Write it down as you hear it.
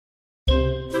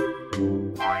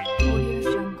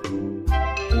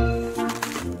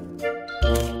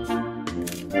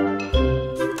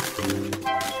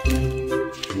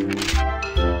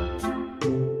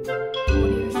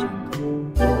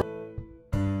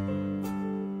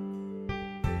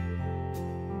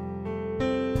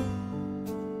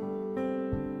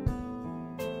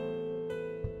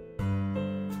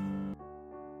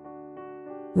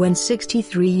when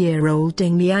 63-year-old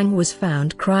Ding Liang was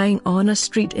found crying on a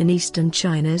street in eastern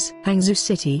China's Hangzhou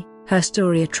city, her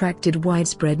story attracted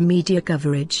widespread media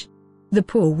coverage. The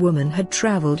poor woman had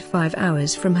traveled 5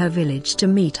 hours from her village to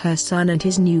meet her son and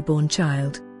his newborn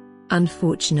child.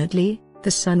 Unfortunately,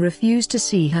 the son refused to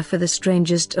see her for the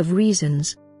strangest of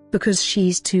reasons: because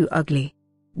she's too ugly.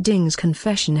 Ding's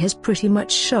confession has pretty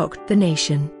much shocked the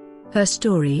nation. Her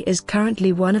story is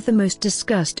currently one of the most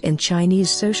discussed in Chinese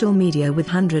social media, with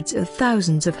hundreds of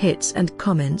thousands of hits and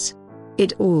comments.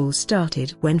 It all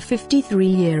started when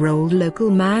 53-year-old local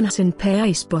man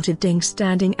Hsin spotted Ding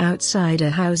standing outside a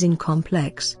housing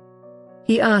complex.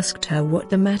 He asked her what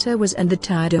the matter was, and the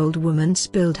tired old woman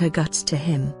spilled her guts to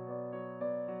him.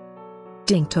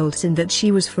 Ding told Hsin that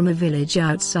she was from a village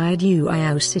outside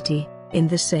Yuyao city, in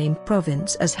the same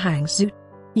province as Hangzhou.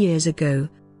 Years ago,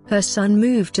 her son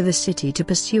moved to the city to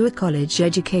pursue a college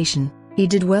education. He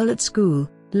did well at school,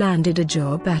 landed a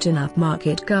job at an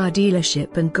upmarket car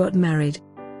dealership and got married.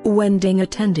 When Ding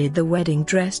attended the wedding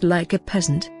dressed like a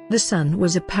peasant, the son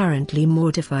was apparently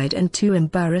mortified and too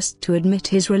embarrassed to admit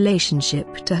his relationship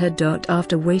to her.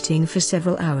 After waiting for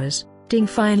several hours, Ding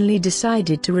finally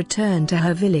decided to return to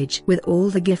her village with all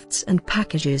the gifts and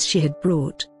packages she had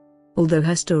brought. Although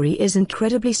her story is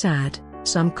incredibly sad,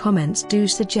 some comments do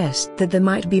suggest that there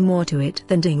might be more to it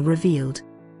than Ding revealed.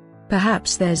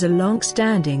 Perhaps there's a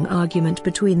long-standing argument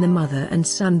between the mother and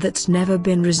son that's never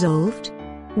been resolved?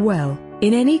 Well,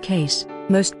 in any case,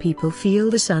 most people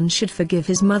feel the son should forgive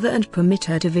his mother and permit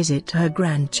her to visit her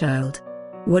grandchild.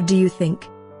 What do you think?